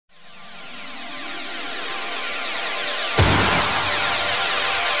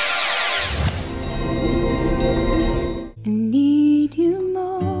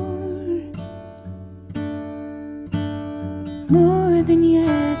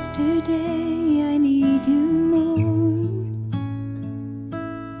yesterday, I need you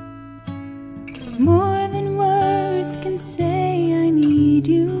more than words can say. I need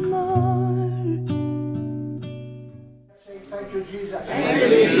you more. Thank you, Jesus. Thank you,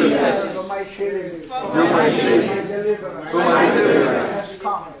 Jesus. For my healing. For my healing. My deliverance. For my deliverance. Has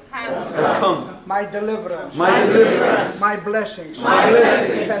come. Has come. My deliverance. My deliverance. My blessings. My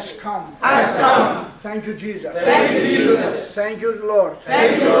blessings. Has come. Has come. Thank you, Jesus. Thank you, Jesus. Thank you, Lord.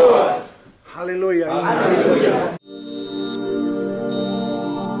 Thank you, Lord. Hallelujah. Hallelujah.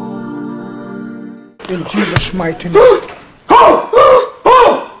 In Jesus' mighty name.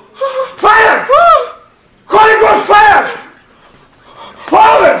 Fire! Holy Ghost fire!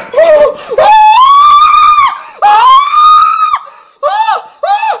 Father!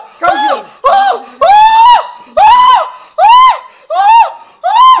 Come here.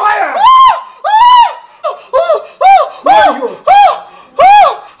 Fire! Where are you?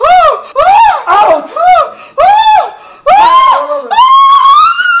 Out!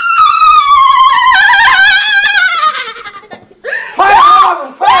 Fire!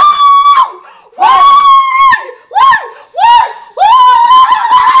 Fire!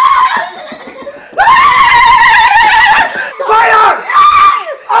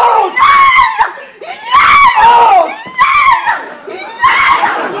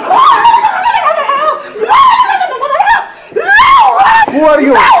 Who are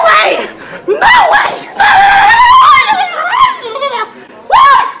you? No way! No way!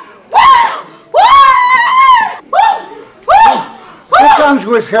 What comes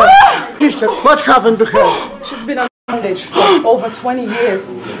with her? Sister, what happened to her? She's been on bondage for over 20 years.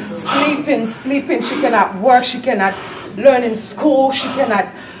 Sleeping. She cannot work. She cannot learn in school. She cannot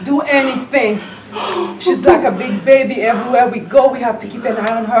do anything. She's like a big baby. Everywhere we go, we have to keep an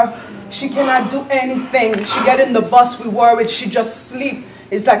eye on her. She cannot do anything. She get in the bus, we worried. She just sleep.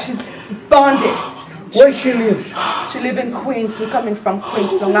 It's like she's bonded. Where she lives? She live in Queens. We're coming from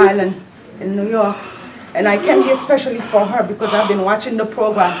Queens, Long Island, in New York. And I came here especially for her because I've been watching the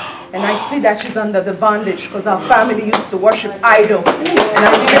program and I see that she's under the bondage because our family used to worship idol. And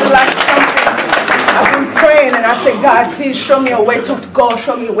I feel like something. I've been praying and I said, God, please show me a way to go,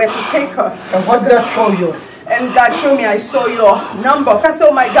 show me where to take her. And what did that show you? And God showed me, I saw your number. I said,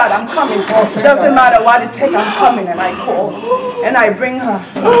 oh my God, I'm coming. It doesn't matter what it takes, I'm coming. And I call and I bring her.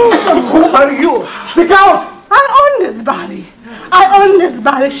 Who are you? Speak out! I own this body. I own this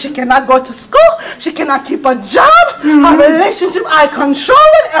body. She cannot go to school. She cannot keep a job. Her relationship, I control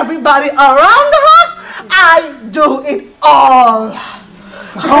it. Everybody around her, I do it all.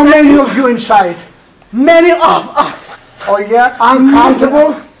 How many of you inside? Many of us. Oh yeah?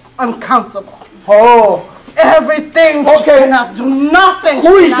 Uncountable? Uncountable. Oh. Everything. Okay. She cannot do nothing.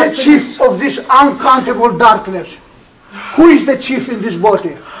 Who She is the cannot chief of this uncountable darkness? Who is the chief in this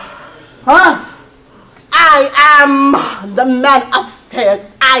body? Huh? I am the man upstairs.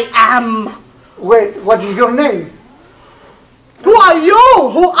 I am. Wait, what is your name? Who are you?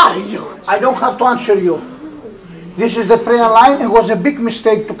 Who are you? I don't have to answer you. This is the prayer line. It was a big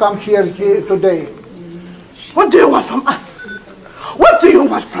mistake to come here today. What do you want from us? What do you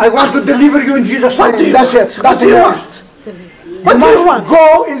want from us? I want to deliver you in Jesus' What name. do you That's want? it. What That's do you it. want? You What do you must want?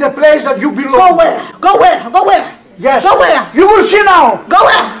 go in the place that you belong. Go where? Go where? Go where? Yes. Go where? You will see now. Go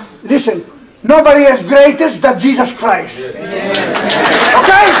where? Listen, nobody is greatest than Jesus Christ.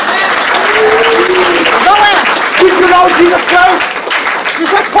 Okay? Go where? Did you know Jesus Christ?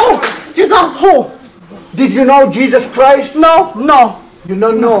 Jesus who? Jesus who? Did you know Jesus Christ? No, no, You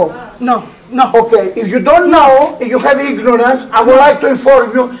don't know. no, no. Okay, if you don't know, if you have ignorance, I would like to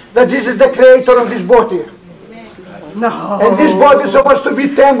inform you that this is the creator of this body. No. And this body is supposed to be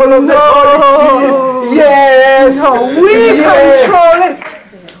temple of the Holy Spirit. Yes. No, we control it.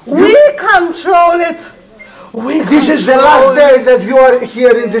 We control it. This is the last day that you are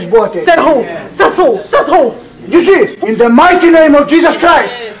here in this body. Said who? Says who? Says who? You see, in the mighty name of Jesus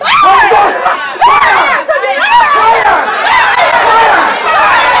Christ.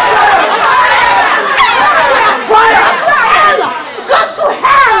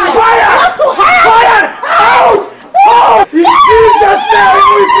 In Jesus' name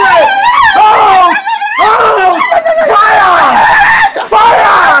we pray! Out! Out! Fire!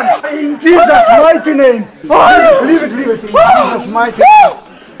 Fire! In Jesus' mighty name! Leave it, leave it. In Jesus' mighty name.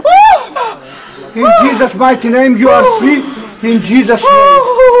 In Jesus' mighty name, you are free. In Jesus' name.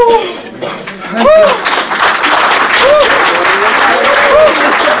 Thank you.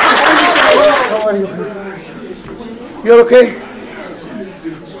 How are you? You're okay?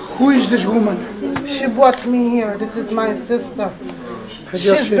 Who is this woman? She brought me here. This is my sister.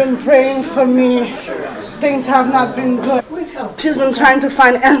 She's been praying for me. Things have not been good. She's been trying to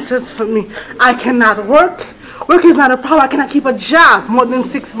find answers for me. I cannot work. Work is not a problem. I cannot keep a job more than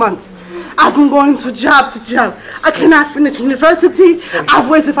 6 months. I've been going to job. I cannot finish university. I've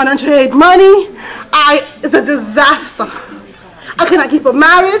wasted financial aid money. It's a disaster. I cannot keep a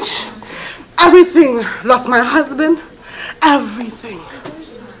marriage. Everything. Lost my husband. Everything.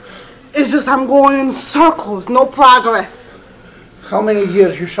 It's just I'm going in circles. No progress. How many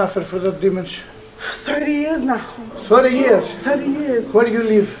years you suffer for the demons? 30 years now. 30 years? 30 years. Where do you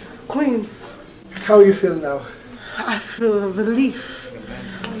live? Queens. How you feel now? I feel relief.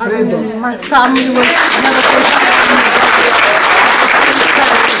 Freedom. My family was never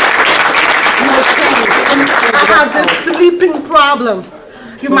I have this sleeping problem.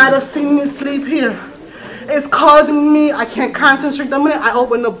 You might have seen me sleep here. It's causing me, I can't concentrate. The minute I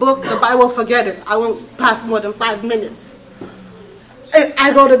open the book, the Bible, forget it. I won't pass more than 5 minutes.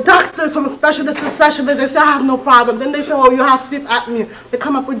 I go to doctor, from specialist to specialist, they say I have no problem. Then they say, oh, you have sleep apnea. They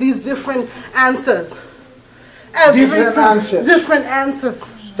come up with these different answers. Different answers. Different answers.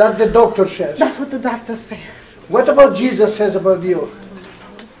 That the doctor says. That's what the doctor says. What about Jesus says about you?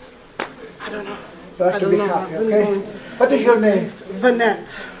 I don't know. You have to be happy, okay? What is your name?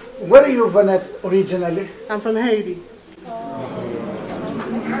 Vanette. Where are you, Vanette, originally? I'm from Haiti.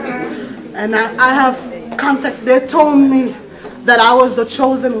 And I have contact. They told me that I was the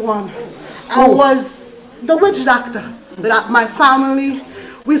chosen one. I was the witch doctor. That my family,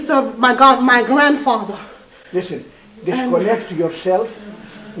 we serve my grandfather. Listen, disconnect yourself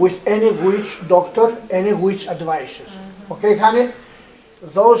with any witch doctor, any witch advisors. Okay, honey?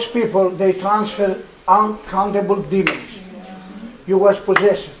 Those people, they transfer uncountable demons. You was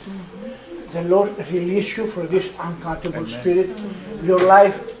possessed. The Lord release you from this uncountable spirit. Your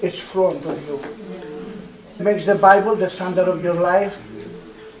life is front of you. Makes the Bible the standard of your life.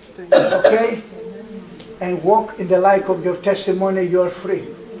 Okay? And walk in the light of your testimony. You are free.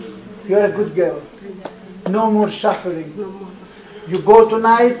 You are a good girl. No more suffering. You go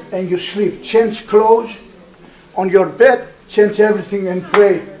tonight and you sleep. Change clothes on your bed. Change everything and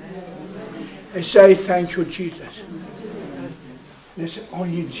pray. And say, thank you, Jesus. Listen,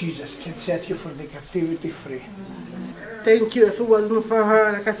 only Jesus can set you from the captivity free. Thank you. If it wasn't for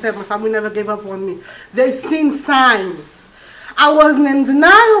her, like I said, my family never gave up on me. They've seen signs. I wasn't in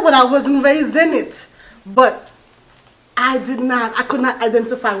denial, but I wasn't raised in it. But I could not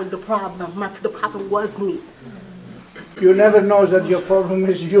identify with the problem. The problem was me. You never know that your problem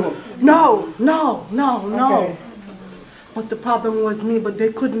is you. No. Okay. But the problem was me, but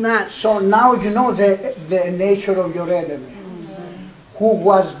they could not. So now you know the nature of your enemy. Who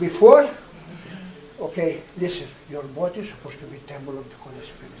was before? Okay, listen, your body is supposed to be temple of the Holy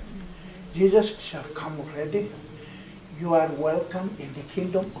Spirit. Jesus shall come already. You are welcome in the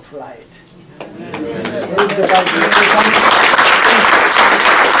kingdom of light.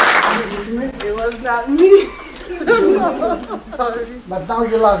 It was not me. No, sorry. But now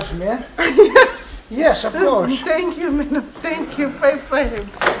you love me, eh? Yes, of course. Thank you, man. Thank you. Pray for him.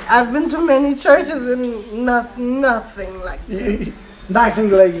 I've been to many churches and nothing like this. Nothing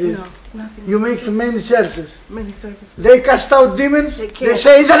like this. No, nothing. You make many services. Many services. They cast out demons. They can't. They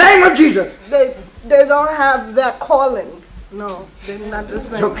say in the name of Jesus. They don't have that calling. No, they're not the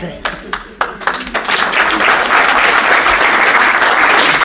same. It's okay.